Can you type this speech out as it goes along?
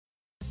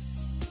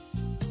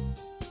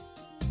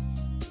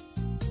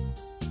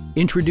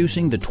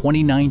Introducing the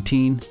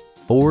 2019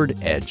 Ford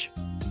Edge.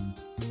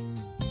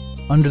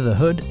 Under the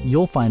hood,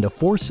 you'll find a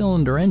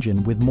 4-cylinder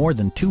engine with more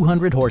than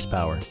 200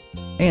 horsepower.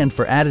 And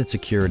for added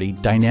security,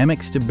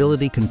 dynamic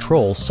stability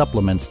control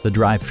supplements the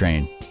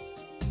drivetrain.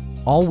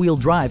 All-wheel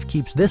drive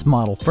keeps this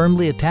model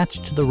firmly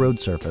attached to the road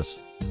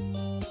surface.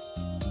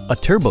 A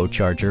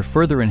turbocharger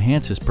further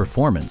enhances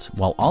performance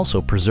while also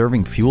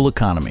preserving fuel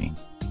economy.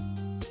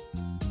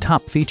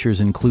 Top features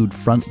include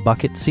front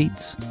bucket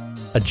seats,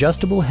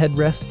 adjustable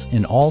headrests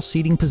in all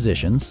seating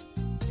positions,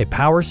 a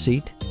power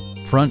seat,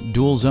 front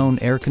dual-zone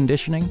air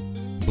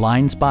conditioning,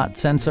 blind spot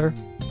sensor,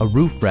 a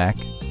roof rack,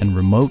 and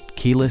remote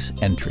keyless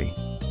entry.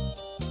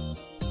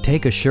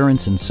 Take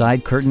assurance in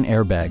side curtain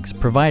airbags,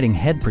 providing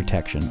head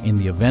protection in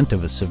the event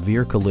of a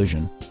severe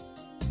collision.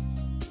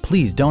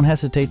 Please don't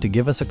hesitate to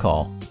give us a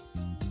call.